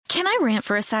Can I rant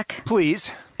for a sec?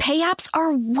 Please. Pay apps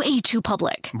are way too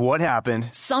public. What happened?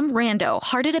 Some rando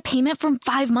hearted a payment from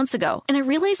 5 months ago, and I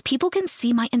realized people can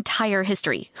see my entire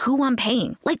history, who I'm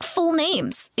paying, like full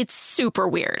names. It's super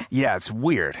weird. Yeah, it's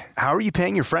weird. How are you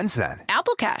paying your friends then?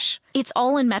 Apple Cash. It's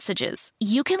all in messages.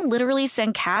 You can literally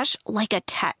send cash like a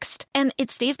text, and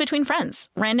it stays between friends.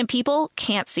 Random people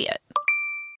can't see it.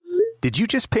 Did you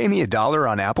just pay me $1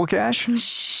 on Apple Cash?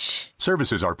 Shh.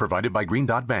 Services are provided by Green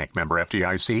Dot Bank. Member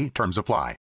FDIC. Terms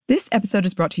apply. This episode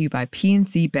is brought to you by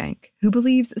PNC Bank, who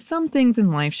believes some things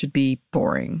in life should be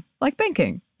boring, like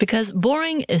banking. Because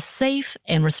boring is safe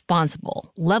and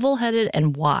responsible, level-headed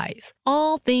and wise.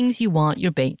 All things you want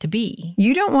your bank to be.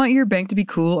 You don't want your bank to be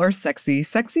cool or sexy.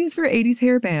 Sexy is for 80s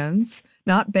hair bands,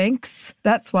 not banks.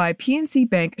 That's why PNC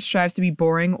Bank strives to be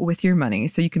boring with your money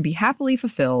so you can be happily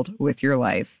fulfilled with your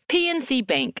life. PNC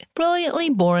Bank,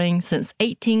 brilliantly boring since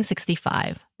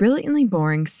 1865. Brilliantly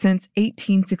Boring Since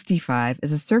 1865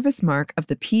 is a service mark of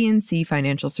the PNC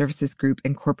Financial Services Group,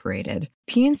 Incorporated.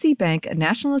 PNC Bank, a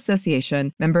National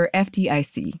Association, member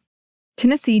FDIC.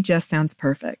 Tennessee just sounds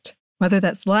perfect. Whether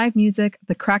that's live music,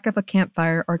 the crack of a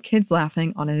campfire, or kids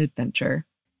laughing on an adventure.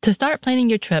 To start planning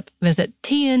your trip, visit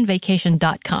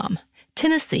tnvacation.com.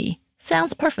 Tennessee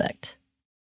sounds perfect.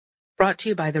 Brought to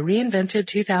you by the reinvented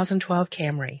 2012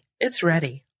 Camry. It's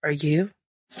ready. Are you?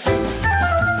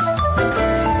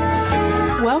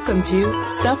 Welcome to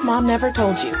Stuff Mom Never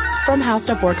Told You from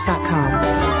HowStuffWorks.com.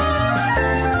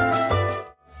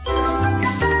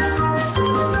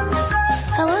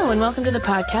 Hello and welcome to the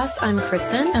podcast. I'm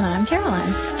Kristen. And I'm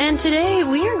Caroline. And today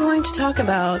we are going to talk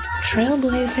about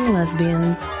trailblazing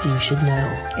lesbians you should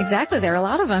know. Exactly. There are a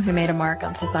lot of them who made a mark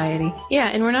on society. Yeah,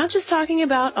 and we're not just talking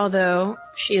about, although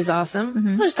she is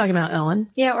awesome, we're just talking about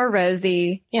Ellen. Yeah, or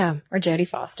Rosie. Yeah. Or Jodie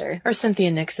Foster. Or Cynthia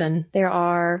Nixon. There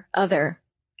are other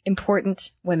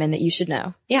important women that you should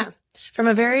know. Yeah. From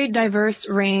a very diverse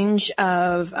range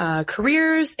of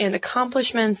careers and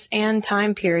accomplishments and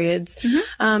time periods.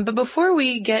 But before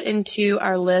we get into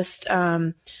our list,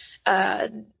 wanted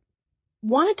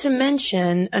to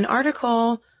mention an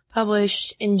article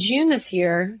published in June this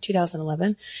year,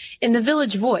 2011, in the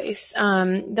Village Voice,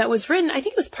 that was written, I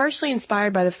think it was partially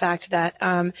inspired by the fact that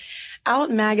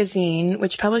Out Magazine,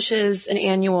 which publishes an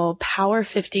annual Power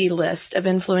 50 list of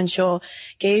influential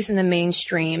gays in the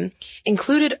mainstream,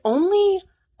 included only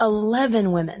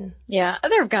 11 women. Yeah,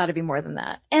 there have got to be more than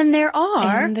that. And there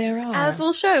are, as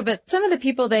we'll show. But some of the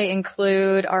people they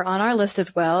include are on our list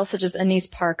as well, such as Annise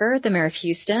Parker, the mayor of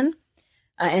Houston,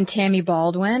 and Tammy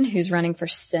Baldwin, who's running for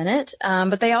Senate.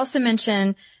 But they also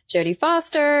mention Jodie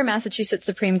Foster, Massachusetts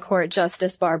Supreme Court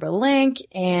Justice Barbara Link,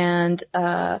 and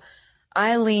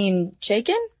Eileen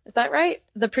Chaikin, is that right?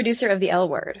 The producer of The L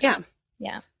Word. Yeah.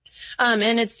 Yeah.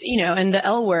 And it's, and the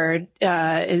L Word,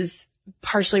 is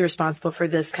partially responsible for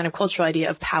this kind of cultural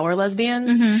idea of power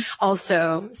lesbians.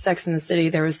 Also, Sex and the City,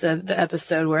 there was the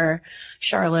episode where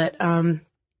Charlotte,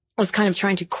 was kind of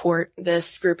trying to court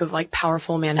this group of like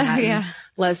powerful Manhattan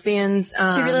lesbians.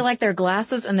 She really liked their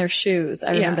glasses and their shoes.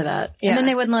 I remember that. Yeah. And then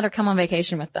they wouldn't let her come on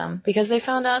vacation with them. Because they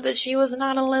found out that she was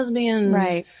not a lesbian.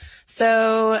 Right.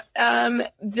 So,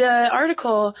 the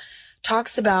article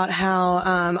talks about how,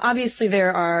 obviously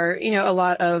there are, a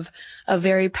lot of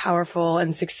very powerful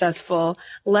and successful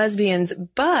lesbians,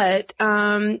 but,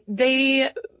 they,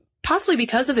 possibly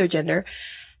because of their gender,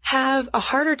 have a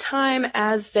harder time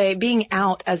being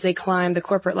out as they climb the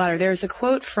corporate ladder. There's a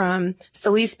quote from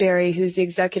Celeste Berry, who's the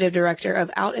executive director of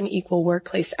Out and Equal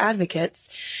Workplace Advocates,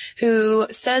 who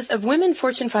says of women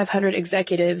Fortune 500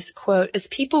 executives, quote, as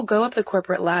people go up the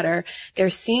corporate ladder, they're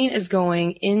seen as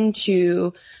going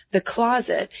into the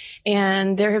closet.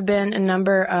 And there have been a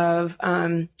number of,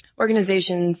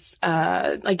 organizations,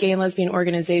 like gay and lesbian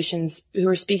organizations who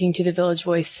are speaking to the Village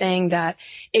Voice saying that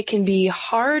it can be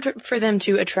hard for them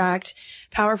to attract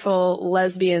powerful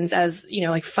lesbians as,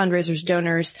 like fundraisers,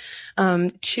 donors,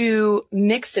 to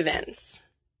mixed events.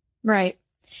 Right.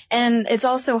 And it's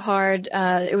also hard,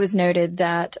 it was noted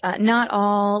that not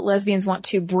all lesbians want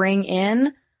to bring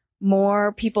in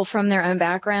more people from their own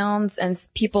backgrounds and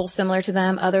people similar to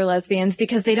them, other lesbians,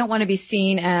 because they don't want to be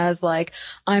seen as like,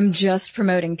 I'm just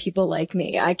promoting people like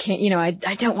me. I can't,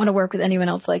 I don't want to work with anyone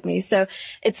else like me. So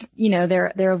it's,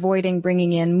 they're avoiding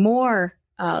bringing in more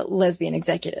lesbian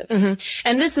executives.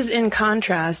 And this is in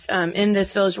contrast, in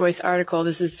this Village Voice article,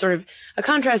 this is sort of a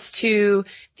contrast to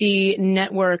the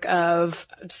network of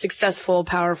successful,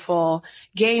 powerful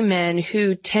gay men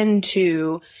who tend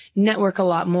to network a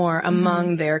lot more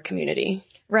among their community.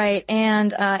 Right.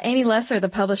 And Amy Lesser, the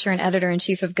publisher and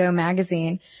editor-in-chief of Go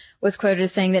Magazine, was quoted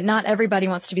as saying that not everybody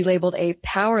wants to be labeled a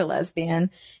power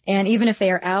lesbian. And even if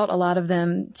they are out, a lot of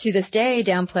them to this day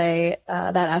downplay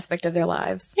that aspect of their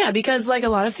lives. Yeah, because like a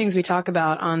lot of things we talk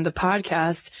about on the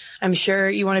podcast, I'm sure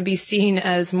you want to be seen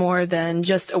as more than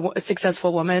just a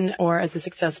successful woman or as a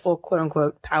successful quote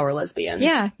unquote power lesbian.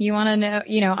 Yeah, you want to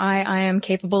know, I am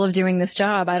capable of doing this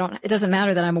job. It doesn't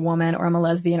matter that I'm a woman or I'm a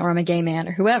lesbian or I'm a gay man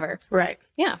or whoever. Right.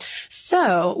 Yeah.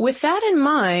 So with that in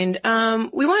mind,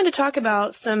 we wanted to talk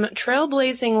about some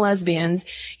trailblazing lesbians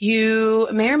you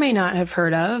may or may not have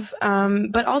heard of,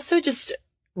 but also just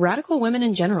radical women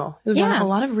in general who've done a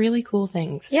lot of really cool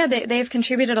things. Yeah, they've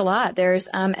contributed a lot. There's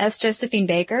S. Josephine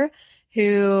Baker,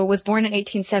 who was born in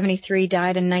 1873,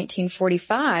 died in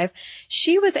 1945.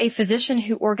 She was a physician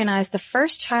who organized the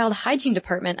first child hygiene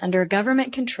department under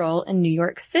government control in New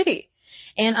York City.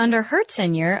 And under her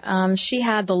tenure, she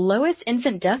had the lowest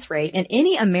infant death rate in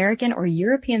any American or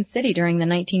European city during the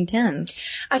 1910s.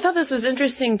 I thought this was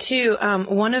interesting, too.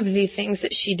 One of the things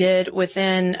that she did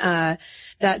within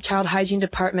that child hygiene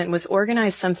department was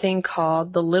organize something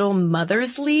called the Little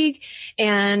Mothers League.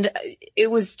 And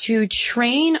it was to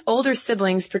train older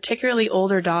siblings, particularly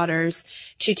older daughters,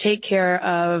 to take care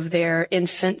of their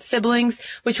infant siblings,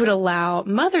 which would allow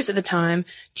mothers at the time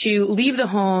to leave the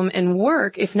home and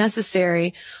work if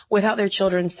necessary without their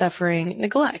children suffering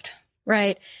neglect.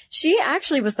 Right. She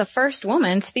actually was the first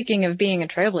woman, speaking of being a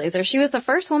trailblazer, she was the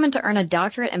first woman to earn a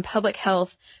doctorate in public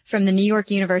health from the New York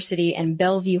University and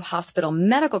Bellevue Hospital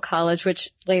Medical College,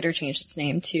 which later changed its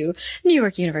name to New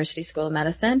York University School of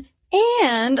Medicine.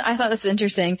 And I thought this was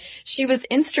interesting. She was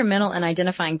instrumental in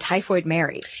identifying Typhoid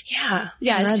Mary. Yeah.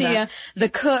 Yeah. She, the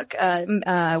cook,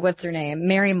 what's her name?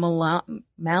 Mary Malone,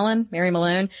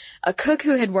 a cook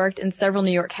who had worked in several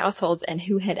New York households and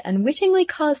who had unwittingly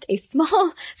caused a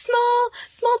small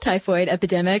typhoid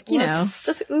epidemic.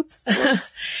 Oops.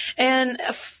 And,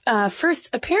 first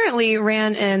apparently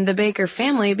ran in the Baker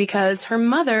family because her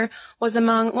mother was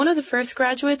among one of the first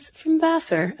graduates from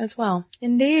Vassar as well.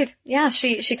 Indeed. Yeah.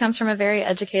 She comes from a very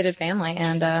educated family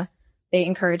and, they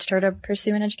encouraged her to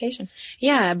pursue an education.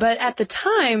 Yeah, but at the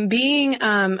time, being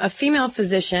a female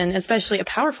physician, especially a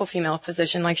powerful female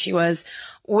physician like she was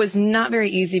not very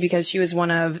easy because she was one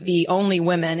of the only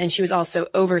women, and she was also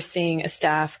overseeing a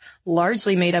staff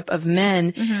largely made up of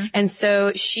men. Mm-hmm. And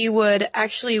so she would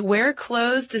actually wear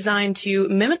clothes designed to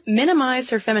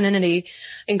minimize her femininity,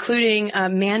 including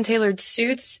man-tailored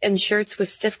suits and shirts with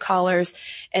stiff collars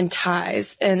and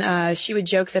ties. And she would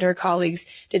joke that her colleagues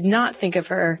did not think of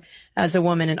her as a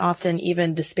woman and often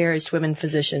even disparaged women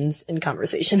physicians in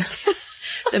conversation.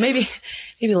 So maybe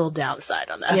a little downside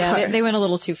on that. Yeah, they went a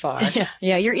little too far.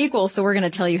 Yeah, you're equal, so we're going to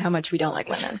tell you how much we don't like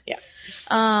women. Yeah.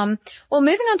 Well,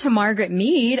 moving on to Margaret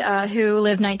Mead, who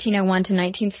lived 1901 to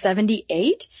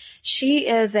 1978. She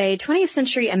is a 20th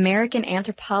century American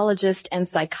anthropologist and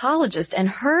psychologist, and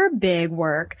her big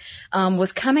work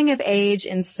was coming of age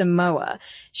in Samoa.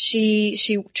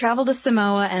 She traveled to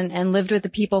Samoa and lived with the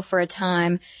people for a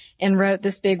time and wrote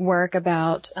this big work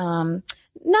about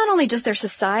not only just their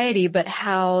society, but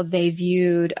how they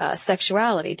viewed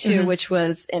sexuality too, mm-hmm. which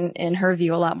was, in her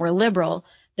view, a lot more liberal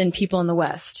than people in the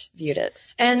West viewed it.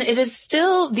 And it is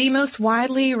still the most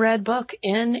widely read book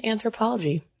in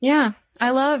anthropology. Yeah.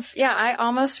 I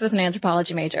almost was an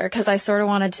anthropology major because I sort of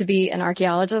wanted to be an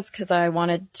archaeologist because I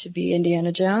wanted to be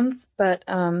Indiana Jones. But,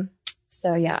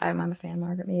 so yeah, I'm a fan of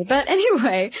Margaret Mead. But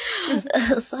anyway,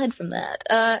 aside from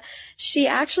that, she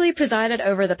actually presided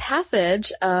over the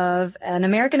passage of an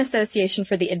American Association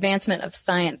for the Advancement of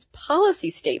Science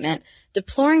policy statement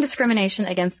deploring discrimination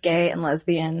against gay and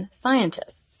lesbian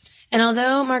scientists. And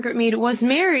although Margaret Mead was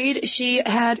married, she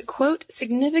had, quote,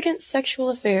 significant sexual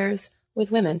affairs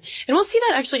with women. And we'll see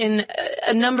that actually in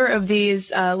a number of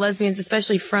these lesbians,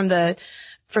 especially from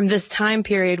this time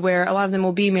period where a lot of them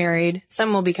will be married.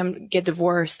 Some will get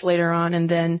divorced later on and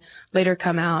then later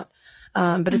come out.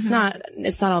 But mm-hmm.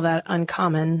 it's not all that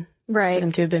uncommon. Right. For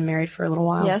them to have been married for a little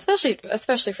while. Yeah,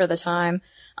 especially for the time.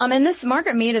 And this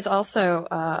Margaret Mead is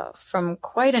also, from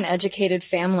quite an educated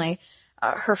family.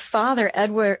 Her father,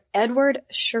 Edward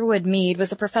Sherwood Mead,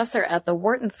 was a professor at the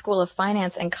Wharton School of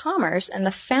Finance and Commerce and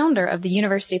the founder of the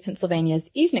University of Pennsylvania's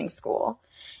Evening School.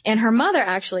 And her mother,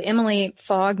 actually, Emily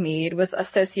Fogg Mead, was a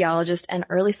sociologist and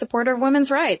early supporter of women's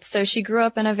rights. So she grew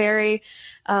up in a very,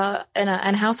 in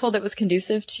a household that was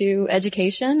conducive to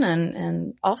education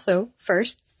and also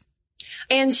firsts.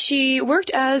 And she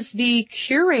worked as the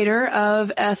curator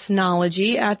of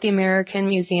ethnology at the American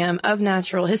Museum of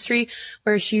Natural History,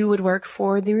 where she would work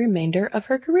for the remainder of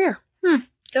her career.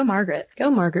 Go Margaret.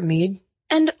 Go Margaret Mead.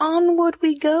 And onward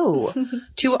we go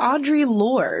to Audre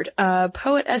Lorde, a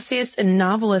poet, essayist, and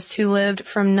novelist who lived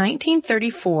from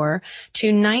 1934 to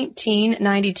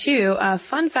 1992. A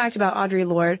fun fact about Audre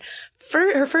Lorde,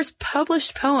 her first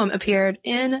published poem appeared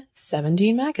in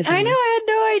 17 magazine. I know, I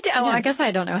had no idea. Yeah. Well, I guess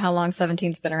I don't know how long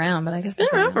 17's been around, but I guess it's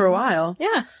been around for a while.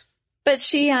 Yeah. But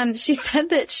she said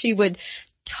that she would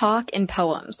talk in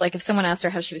poems. Like if someone asked her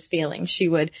how she was feeling, she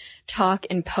would talk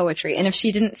in poetry. And if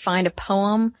she didn't find a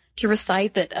poem to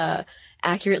recite that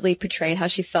accurately portrayed how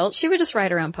she felt, she would just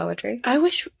write her own poetry. I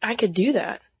wish I could do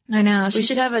that. I know. We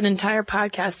should have an entire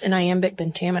podcast in iambic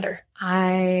pentameter.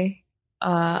 I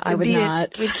would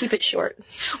not. We'd keep it short.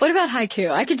 What about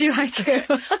haiku? I could do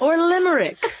haiku. Or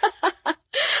limerick.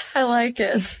 I like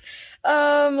it.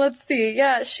 Let's see.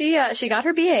 Yeah, she got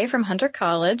her BA from Hunter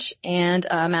College and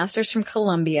a master's from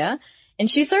Columbia. And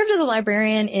she served as a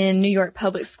librarian in New York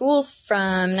public schools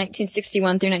from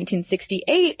 1961 through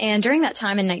 1968. And during that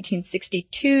time in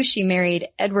 1962, she married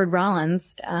Edward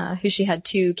Rollins, who she had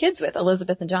 2 kids with,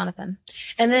 Elizabeth and Jonathan.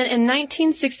 And then in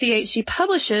 1968, she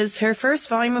publishes her first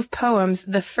volume of poems,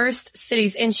 The First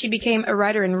Cities, and she became a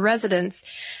writer in residence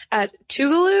at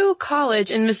Tougaloo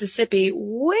College in Mississippi,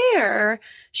 where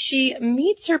she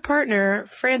meets her partner,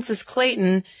 Francis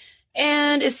Clayton,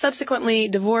 and is subsequently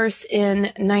divorced in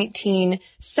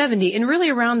 1970. And really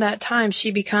around that time,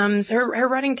 she becomes, her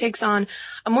writing takes on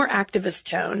a more activist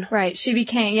tone. Right. She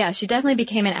definitely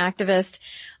became an activist,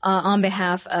 on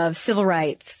behalf of civil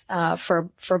rights,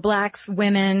 for blacks,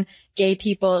 women, gay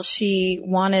people. She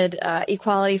wanted,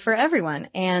 equality for everyone.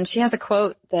 And she has a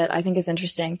quote that I think is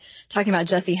interesting, talking about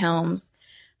Jesse Helms.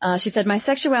 She said, "My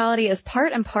sexuality is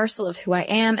part and parcel of who I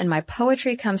am, and my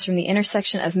poetry comes from the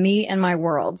intersection of me and my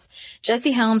worlds.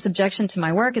 Jesse Helms' objection to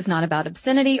my work is not about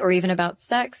obscenity or even about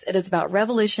sex. It is about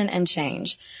revolution and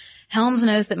change. Helms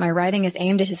knows that my writing is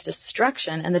aimed at his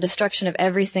destruction and the destruction of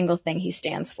every single thing he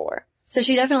stands for." So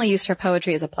she definitely used her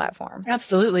poetry as a platform.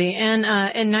 Absolutely. And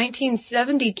in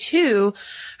 1972,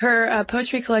 her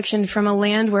poetry collection, From a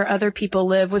Land Where Other People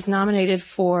Live, was nominated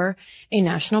for a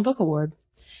National Book Award.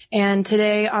 And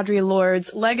today, Audre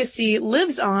Lorde's legacy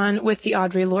lives on with the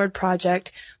Audre Lorde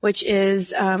Project, which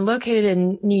is located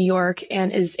in New York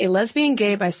and is a lesbian,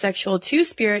 gay, bisexual,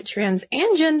 two-spirit, trans,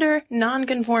 and gender,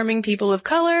 non-conforming people of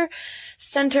color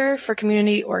center for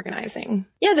community organizing.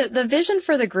 Yeah, the vision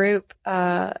for the group,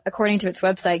 according to its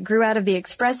website, grew out of the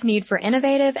expressed need for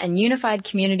innovative and unified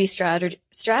community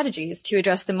strategies to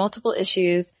address the multiple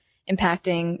issues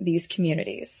impacting these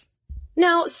communities.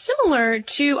 Now, similar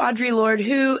to Audre Lorde,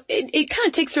 who it kind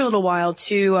of takes her a little while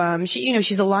to,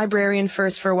 she's a librarian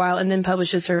first for a while and then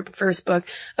publishes her first book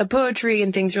of poetry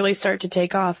and things really start to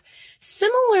take off.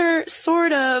 Similar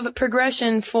sort of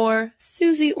progression for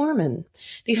Susie Orman,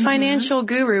 the financial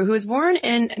guru who was born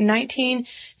in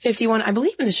 1951, I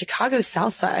believe in the Chicago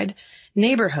South Side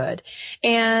neighborhood.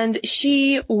 And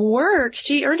she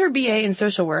earned her BA in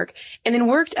social work and then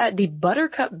worked at the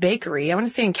Buttercup Bakery, I want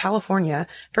to say in California,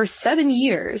 for 7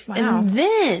 years. Wow. And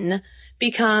then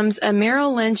becomes a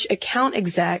Merrill Lynch account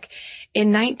exec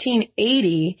in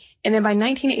 1980. And then by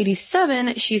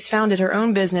 1987, she's founded her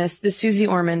own business, the Susie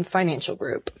Orman Financial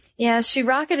Group. Yeah, she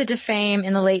rocketed to fame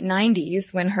in the late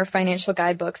 90s when her financial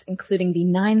guidebooks, including the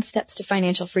 9 Steps to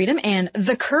Financial Freedom and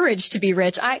The Courage to Be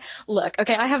Rich. I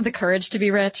have the courage to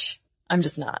be rich. I'm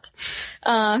just not.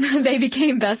 They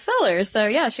became bestsellers. So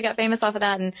yeah, she got famous off of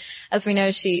that. And as we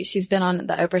know, she's been on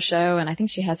the Oprah show, and I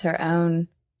think she has her own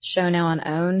show now on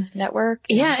OWN network.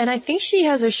 Yeah, and I think she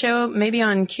has a show maybe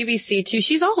on QVC too.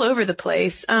 She's all over the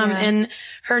place. And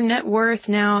her net worth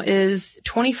now is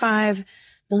 $25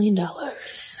 million.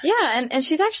 Yeah, and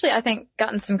she's actually, I think,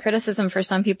 gotten some criticism for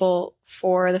some people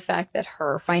for the fact that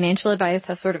her financial advice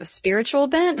has sort of a spiritual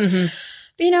bent. Mm-hmm.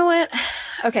 But you know what?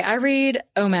 Okay, I read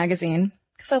O Magazine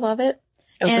because I love it.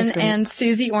 And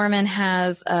Susie Orman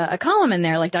has a column in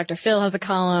there, like Dr. Phil has a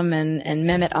column and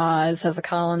Mehmet Oz has a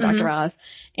column, Dr. Oz.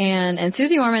 And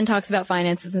Susie Orman talks about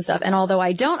finances and stuff. And although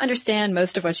I don't understand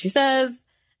most of what she says,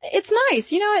 it's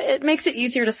nice. You know, it makes it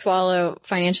easier to swallow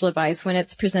financial advice when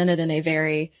it's presented in a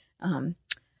very,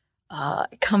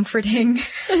 comforting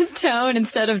tone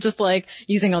instead of just like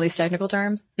using all these technical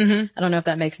terms. Mm-hmm. I don't know if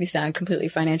that makes me sound completely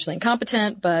financially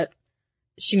incompetent, but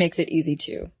she makes it easy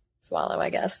to swallow, I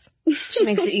guess. She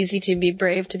makes it easy to be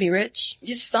brave, to be rich.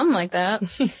 Something like that.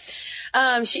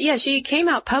 She came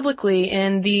out publicly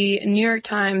in the New York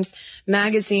Times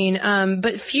magazine,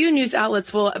 but few news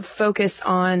outlets will focus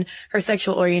on her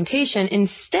sexual orientation.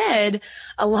 Instead,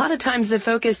 a lot of times the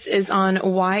focus is on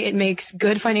why it makes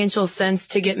good financial sense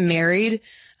to get married,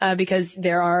 because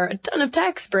there are a ton of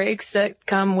tax breaks that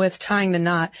come with tying the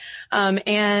knot.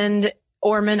 And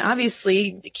Orman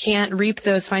obviously can't reap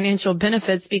those financial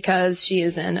benefits because she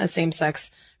is in a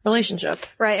same-sex relationship.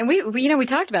 Right. And we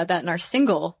talked about that in our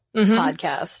single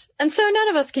podcast. And so none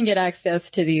of us can get access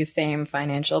to these same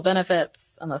financial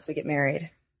benefits unless we get married.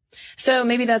 So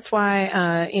maybe that's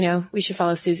why, we should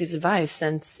follow Susie's advice,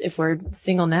 since if we're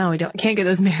single now, can't get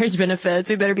those marriage benefits.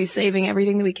 We better be saving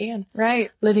everything that we can.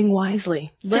 Right. Living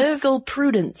wisely. Fiscal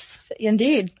prudence.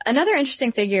 Indeed. Another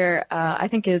interesting figure, I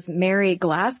think, is Mary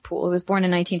Glasspool, who was born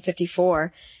in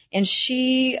 1954. And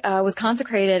she was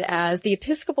consecrated as the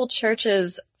Episcopal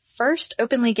Church's first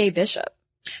openly gay bishop.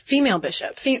 Female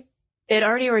bishop. It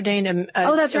already ordained a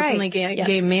openly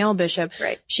gay male bishop.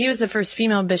 Right. She was the first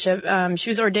female bishop. She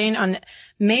was ordained on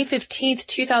May 15th,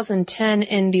 2010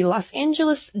 in the Los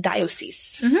Angeles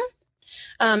Diocese.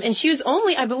 And she was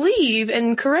only, I believe,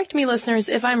 and correct me listeners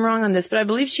if I'm wrong on this, but I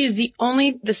believe she is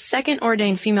the second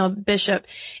ordained female bishop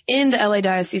in the LA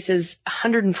Diocese's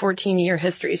 114-year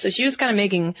history. So she was kind of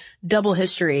making double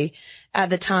history at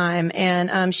the time.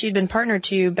 And she'd been partnered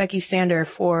to Becky Sander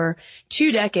for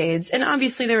 2 decades. And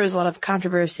obviously there was a lot of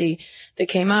controversy that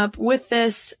came up with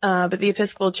this. But the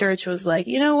Episcopal Church was like,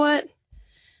 you know what?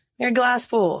 Mary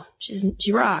Glasspool,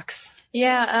 she rocks.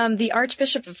 Yeah. The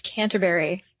Archbishop of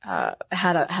Canterbury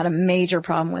had a major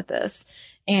problem with this.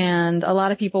 And a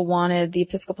lot of people wanted the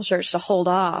Episcopal Church to hold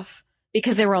off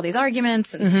because there were all these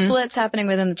arguments and splits happening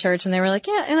within the church. And they were like,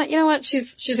 yeah, you know what?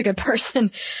 She's a good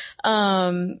person.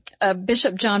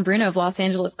 Bishop John Bruno of Los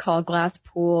Angeles called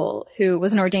Glasspool, who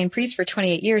was an ordained priest for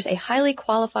 28 years, a highly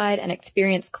qualified and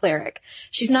experienced cleric.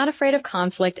 She's not afraid of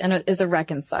conflict and is a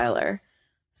reconciler.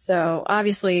 So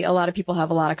obviously a lot of people have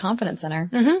a lot of confidence in her.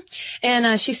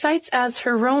 And she cites as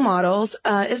her role models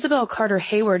Isabel Carter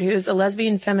Hayward, who is a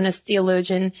lesbian feminist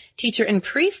theologian, teacher, and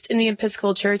priest in the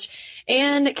Episcopal Church,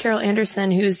 and Carol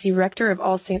Anderson, who is the rector of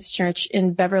All Saints Church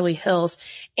in Beverly Hills,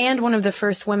 and one of the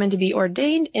first women to be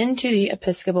ordained into the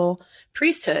Episcopal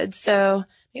priesthood. So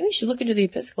maybe we should look into the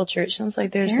Episcopal Church. Sounds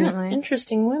like there's some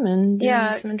interesting women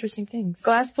doing some interesting things.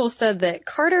 Glasspool said that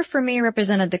Carter, for me,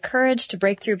 represented the courage to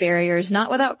break through barriers,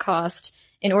 not without cost,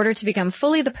 in order to become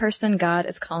fully the person God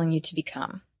is calling you to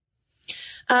become.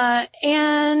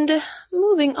 And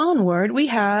moving onward, we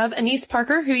have Annise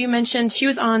Parker, who you mentioned. She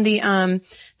was on the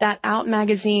that Out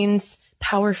magazine's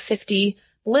Power 50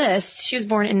 list. She was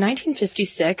born in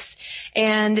 1956,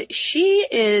 and she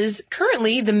is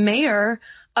currently the mayor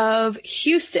of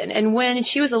Houston. And when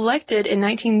she was elected in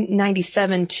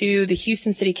 1997 to the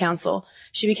Houston City Council,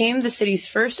 she became the city's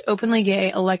first openly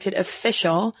gay elected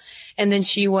official. And then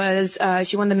she won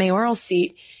the mayoral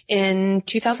seat in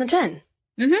 2010.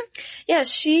 Yeah,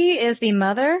 she is the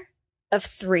mother of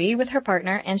 3 with her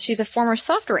partner, and she's a former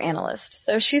software analyst.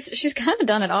 So she's kind of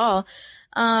done it all.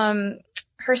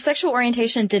 Her sexual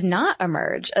orientation did not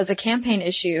emerge as a campaign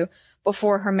issue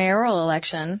before her mayoral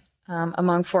election,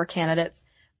 among 4 candidates.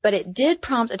 But it did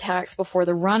prompt attacks before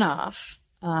the runoff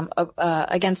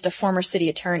against a former city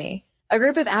attorney. A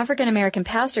group of African-American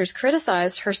pastors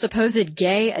criticized her supposed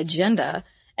gay agenda,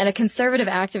 and a conservative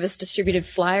activist distributed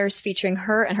flyers featuring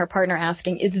her and her partner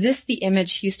asking, is this the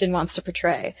image Houston wants to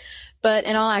portray? But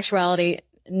in all actuality,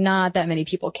 not that many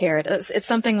people cared. It's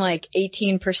something like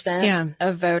 18%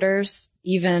 of voters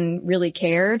even really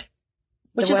cared.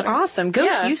 Which is awesome. Go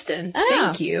Houston.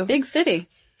 Thank you. Big city.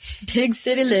 Big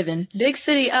city living. Big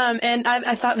city. And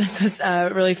I thought this was,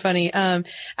 really funny.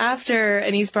 After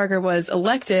Annise Parker was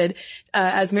elected,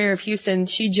 as mayor of Houston,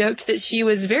 she joked that she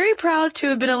was very proud to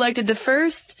have been elected the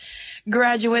first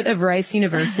graduate of Rice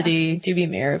University to be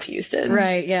mayor of Houston.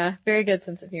 Right. Yeah. Very good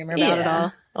sense of humor about it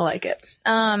all. I like it.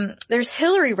 There's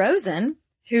Hillary Rosen,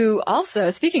 who also,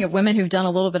 speaking of women who've done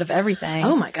a little bit of everything.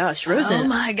 Oh my gosh, Rosen. Oh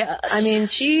my gosh. I mean,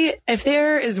 if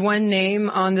there is one name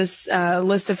on this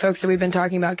list of folks that we've been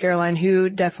talking about, Caroline, who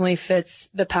definitely fits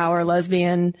the power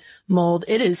lesbian mold,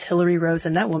 it is Hillary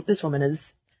Rosen. This woman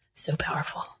is so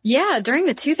powerful. Yeah, during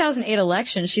the 2008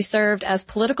 election, she served as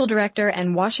political director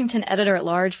and Washington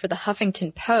editor-at-large for the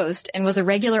Huffington Post and was a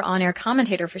regular on-air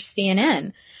commentator for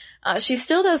CNN. She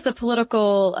still does the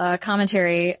political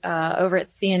commentary over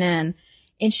at CNN.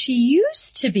 And she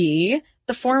used to be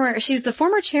she's the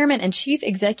former chairman and chief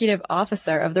executive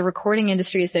officer of the Recording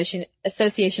Industry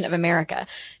Association of America.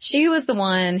 She was the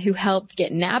one who helped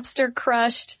get Napster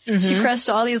crushed. She crushed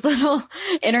all these little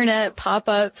internet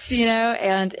pop-ups,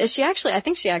 and I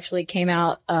think she actually came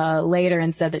out, later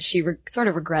and said that she sort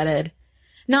of regretted,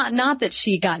 not that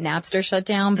she got Napster shut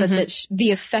down, but that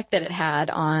the effect that it had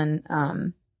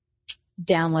on,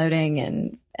 downloading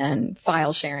and and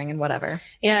file sharing and whatever.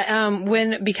 Yeah,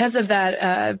 because of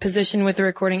that position with the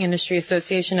Recording Industry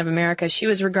Association of America, she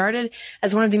was regarded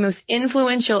as one of the most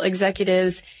influential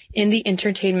executives in the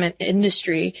entertainment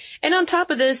industry. And on top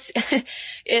of this,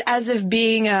 as if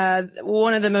being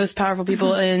one of the most powerful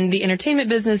people in the entertainment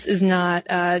business is not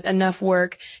enough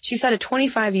work, she's had a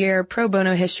 25-year pro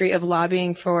bono history of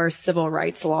lobbying for civil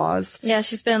rights laws. Yeah,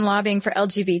 she's been lobbying for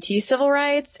LGBT civil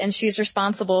rights, and she's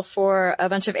responsible for a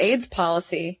bunch of AIDS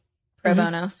policy pro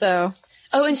bono. So.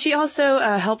 Oh, and she also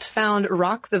helped found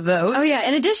Rock the Vote. Oh, yeah,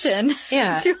 in addition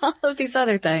to all of these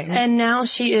other things. And now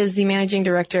she is the managing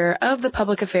director of the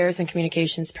Public Affairs and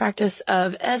Communications practice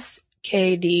of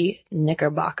SKD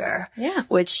Knickerbocker. Yeah.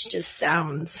 Which just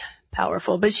sounds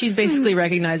powerful. But she's basically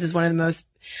recognized as one of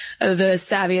the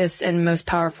savviest and most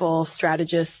powerful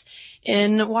strategists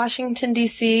in Washington,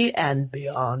 D.C. and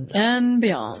beyond.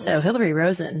 So, Hillary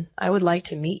Rosen, I would like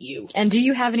to meet you. And do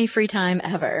you have any free time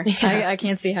ever? Yeah. I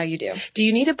can't see how you do. Do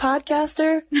you need a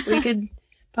podcaster? We could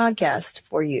podcast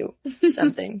for you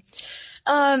something.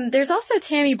 There's also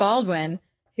Tammy Baldwin,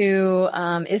 who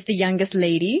is the youngest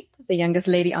lady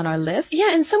on our list.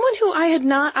 Yeah, and someone who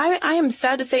I am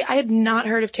sad to say I had not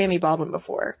heard of Tammy Baldwin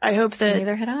before. I hope that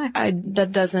neither had I.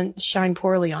 That doesn't shine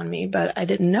poorly on me, but I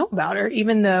didn't know about her,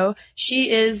 even though she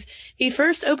is the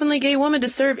first openly gay woman to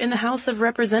serve in the House of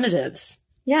Representatives.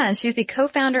 Yeah, and she's the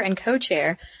co-founder and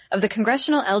co-chair of the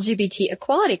Congressional LGBT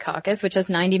Equality Caucus, which has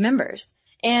 90 members.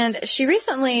 And she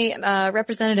recently,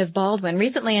 Representative Baldwin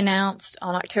recently announced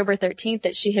on October 13th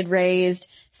that she had raised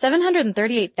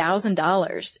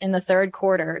 $738,000 in the third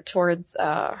quarter towards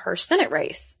her Senate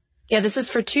race. Yeah, this is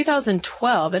for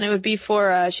 2012, and it would be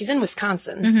for, she's in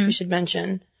Wisconsin, we should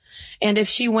mention. And if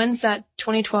she wins that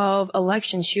 2012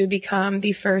 election, she would become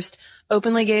the first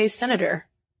openly gay senator.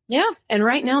 Yeah. And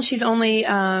right now she's only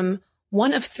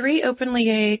one of 3 openly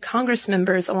gay Congress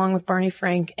members, along with Barney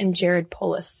Frank and Jared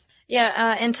Polis.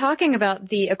 Yeah, and talking about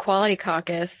the Equality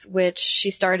Caucus, which she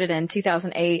started in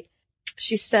 2008,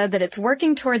 she said that it's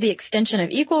working toward the extension of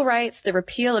equal rights, the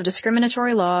repeal of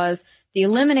discriminatory laws, the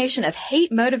elimination of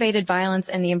hate-motivated violence,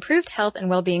 and the improved health and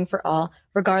well-being for all,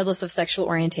 regardless of sexual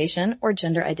orientation or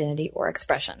gender identity or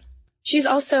expression. She's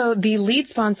also the lead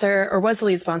sponsor, or was the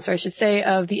lead sponsor, I should say,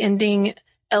 of the Ending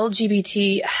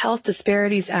LGBT Health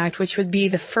Disparities Act, which would be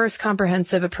the first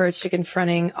comprehensive approach to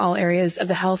confronting all areas of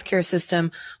the healthcare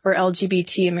system where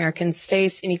LGBT Americans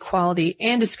face inequality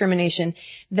and discrimination.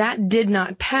 That did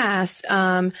not pass.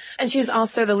 And she is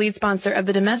also the lead sponsor of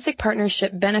the Domestic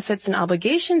Partnership Benefits and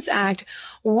Obligations Act,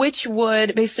 which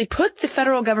would basically put the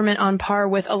federal government on par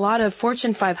with a lot of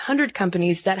Fortune 500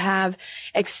 companies that have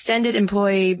extended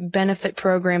employee benefit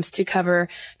programs to cover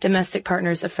domestic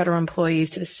partners of federal employees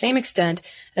to the same extent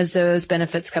as those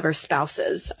benefits cover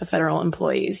spouses of federal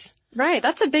employees. Right.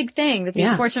 That's a big thing that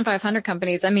these Fortune 500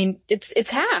 companies, I mean, it's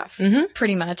half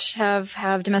pretty much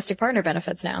have domestic partner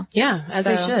benefits now. Yeah, as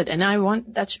they should. And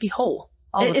that should be whole.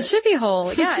 It should be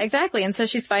whole. Yeah, exactly. And so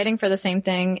she's fighting for the same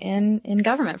thing in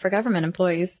government, for government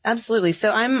employees. Absolutely. So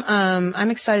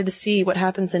I'm excited to see what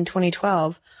happens in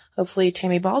 2012. Hopefully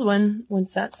Tammy Baldwin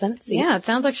wins that Senate seat. Yeah, it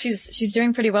sounds like she's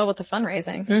doing pretty well with the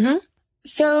fundraising. Mm-hmm.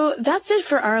 So that's it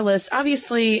for our list.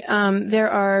 Obviously,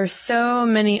 there are so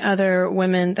many other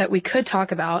women that we could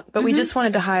talk about, but we just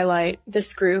wanted to highlight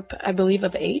this group, I believe,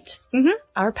 of 8.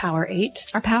 Our Power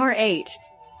 8. Our Power 8.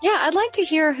 Yeah, I'd like to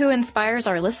hear who inspires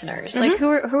our listeners. Like,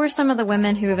 who are some of the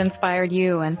women who have inspired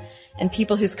you and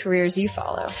people whose careers you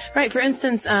follow? Right. For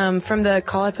instance, from the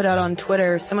call I put out on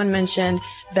Twitter, someone mentioned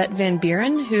Bette Van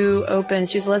Buren,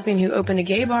 she was a lesbian who opened a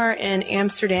gay bar in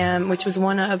Amsterdam, which was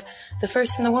one of the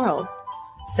first in the world.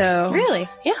 So. Really?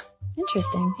 Yeah.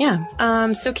 Interesting.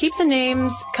 Yeah. So keep the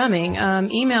names coming.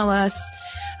 Email us.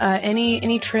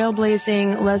 Any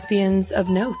trailblazing lesbians of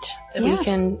note that we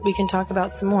can talk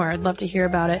about some more. I'd love to hear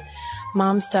about it.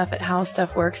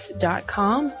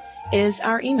 momstuff@howstuffworks.com is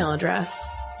our email address.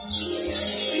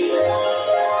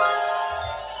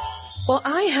 Well,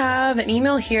 I have an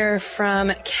email here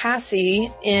from Cassie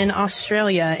in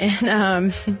Australia,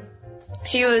 and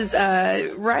she was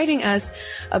writing us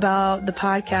about the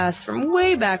podcast from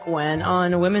way back when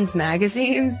on women's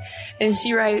magazines. And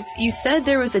she writes, you said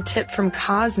there was a tip from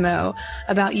Cosmo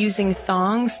about using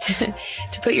thongs to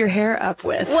put your hair up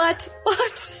with. What?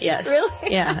 Yes.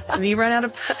 Really? Yeah. Have you run out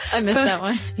of... I missed that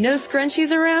one. No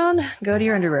scrunchies around? Go to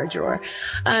your underwear drawer.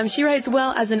 She writes,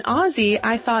 well, as an Aussie,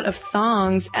 I thought of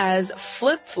thongs as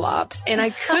flip-flops, and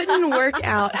I couldn't work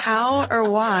out how or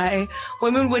why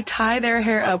women would tie their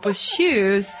hair up with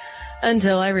shoes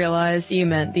until I realized you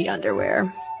meant the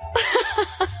underwear.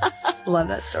 Love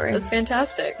that story. That's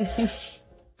fantastic.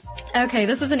 Okay,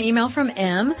 this is an email from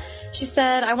M. She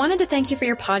said, I wanted to thank you for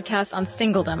your podcast on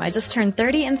singledom. I just turned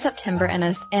 30 in September and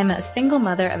am a single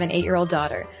mother of an 8-year-old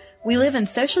daughter. We live in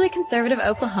socially conservative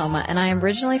Oklahoma, and I am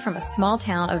originally from a small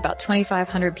town of about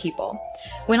 2,500 people.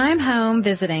 When I am home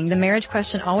visiting, the marriage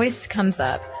question always comes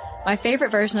up. My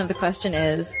favorite version of the question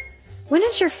is, when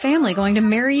is your family going to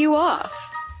marry you off?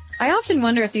 I often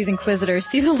wonder if these inquisitors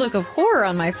see the look of horror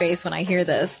on my face when I hear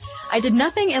this. I did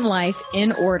nothing in life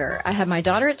in order. I had my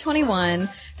daughter at 21,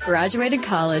 graduated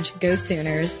college, go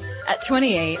Sooners, at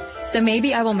 28, so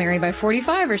maybe I will marry by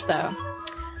 45 or so.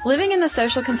 Living in the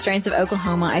social constraints of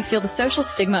Oklahoma, I feel the social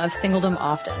stigma of singledom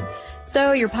often.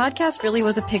 So your podcast really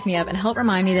was a pick-me-up and helped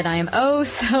remind me that I am oh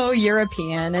so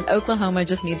European and Oklahoma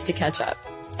just needs to catch up.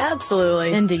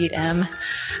 Absolutely. Indeed, Em.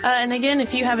 And again,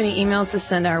 if you have any emails to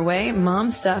send our way,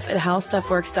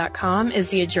 momstuff@howstuffworks.com is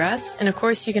the address. And of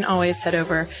course, you can always head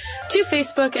over to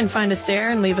Facebook and find us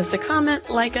there and leave us a comment,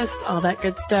 like us, all that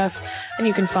good stuff. And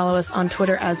you can follow us on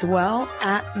Twitter as well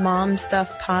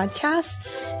 @MomStuffPodcast.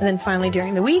 And then finally,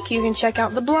 during the week, you can check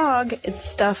out the blog. It's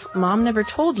Stuff Mom Never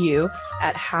Told You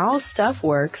at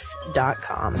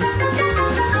HowStuffWorks.com.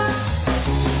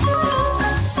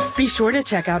 Be sure to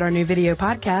check out our new video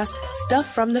podcast,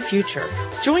 Stuff from the Future.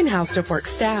 Join How Stuff Works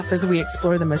staff as we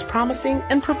explore the most promising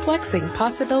and perplexing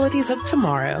possibilities of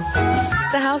tomorrow.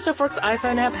 The How Stuff Works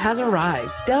iPhone app has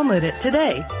arrived. Download it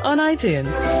today on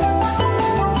iTunes.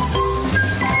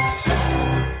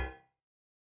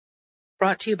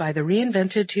 Brought to you by the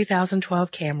reinvented 2012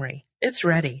 Camry. It's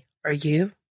ready. Are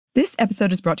you? This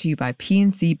episode is brought to you by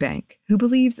PNC Bank, who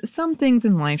believes some things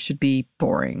in life should be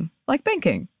boring, like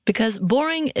banking. Because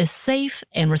boring is safe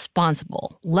and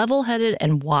responsible, level-headed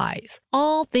and wise.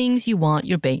 All things you want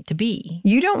your bank to be.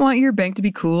 You don't want your bank to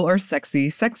be cool or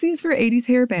sexy. Sexy is for 80s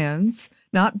hair bands,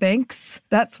 not banks.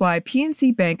 That's why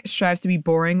PNC Bank strives to be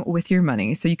boring with your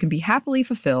money so you can be happily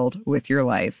fulfilled with your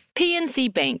life.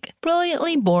 PNC Bank,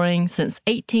 brilliantly boring since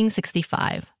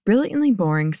 1865. Brilliantly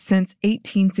Boring Since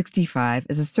 1865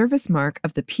 is a service mark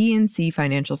of the PNC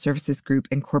Financial Services Group,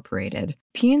 Incorporated.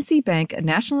 PNC Bank, a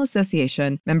National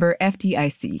Association, member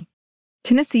FDIC.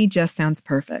 Tennessee just sounds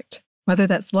perfect. Whether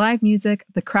that's live music,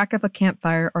 the crack of a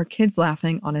campfire, or kids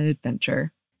laughing on an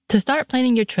adventure. To start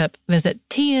planning your trip, visit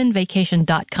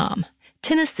tnvacation.com.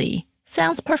 Tennessee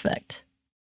sounds perfect.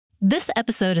 This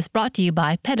episode is brought to you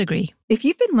by Pedigree. If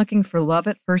you've been looking for love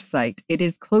at first sight, it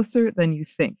is closer than you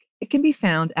think. It can be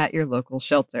found at your local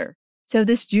shelter. So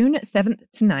this June 7th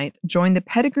to 9th, join the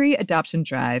Pedigree Adoption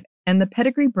Drive, and the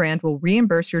Pedigree brand will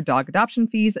reimburse your dog adoption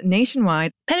fees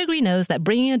nationwide. Pedigree knows that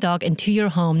bringing a dog into your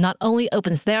home not only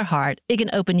opens their heart, it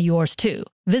can open yours too.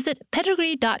 Visit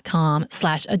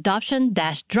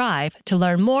pedigree.com/adoption-drive to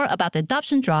learn more about the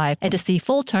adoption drive and to see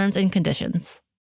full terms and conditions.